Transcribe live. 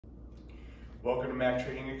Welcome to Mack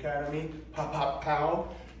Training Academy. Pop, pop, pow.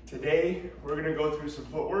 Today, we're gonna go through some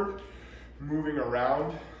footwork, moving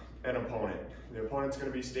around an opponent. The opponent's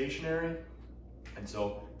gonna be stationary, and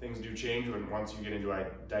so things do change once you get into a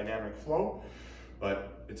dynamic flow,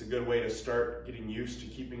 but it's a good way to start getting used to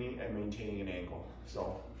keeping and maintaining an angle.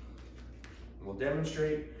 So, we'll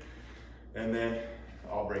demonstrate, and then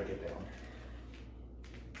I'll break it down.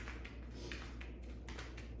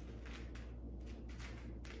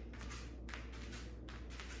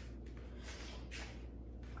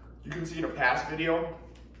 You can see in a past video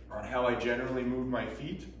on how I generally move my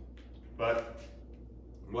feet, but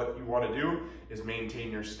what you want to do is maintain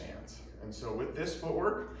your stance. And so with this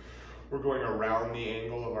footwork, we're going around the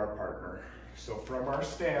angle of our partner. So from our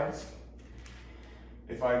stance,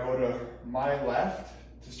 if I go to my left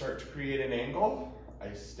to start to create an angle,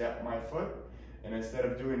 I step my foot, and instead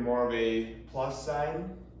of doing more of a plus sign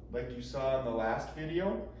like you saw in the last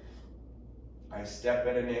video, I step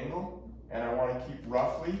at an angle, and I want to keep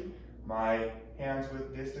roughly my hands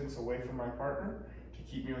with distance away from my partner to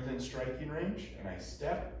keep me within striking range, and I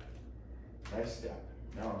step, and I step.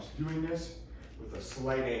 Now I'm doing this with a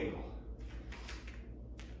slight angle.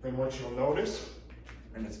 Then what you'll notice,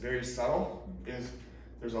 and it's very subtle, is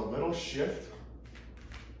there's a little shift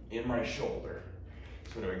in my shoulder.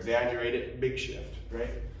 So to exaggerate it, big shift,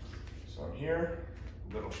 right? So I'm here,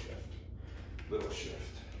 little shift, little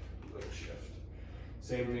shift, little shift.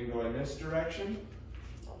 Same thing going this direction.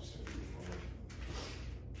 I'll just move forward.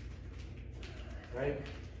 Right?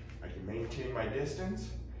 I can maintain my distance,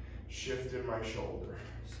 shift in my shoulder.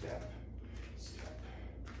 Step, step,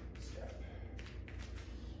 step.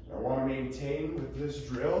 I want to maintain with this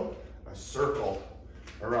drill a circle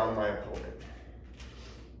around my opponent.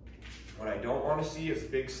 What I don't want to see is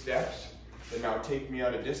big steps that now take me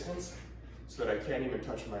out of distance so that I can't even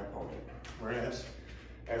touch my opponent. Whereas,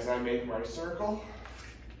 as I make my circle,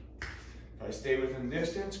 if I stay within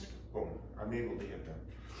distance, boom, I'm able to hit them.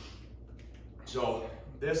 So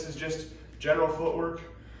this is just general footwork,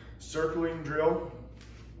 circling drill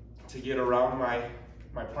to get around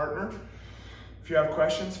my partner. If you have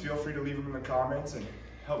questions, feel free to leave them in the comments and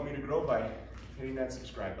help me to grow by hitting that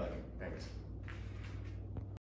subscribe button. Thanks.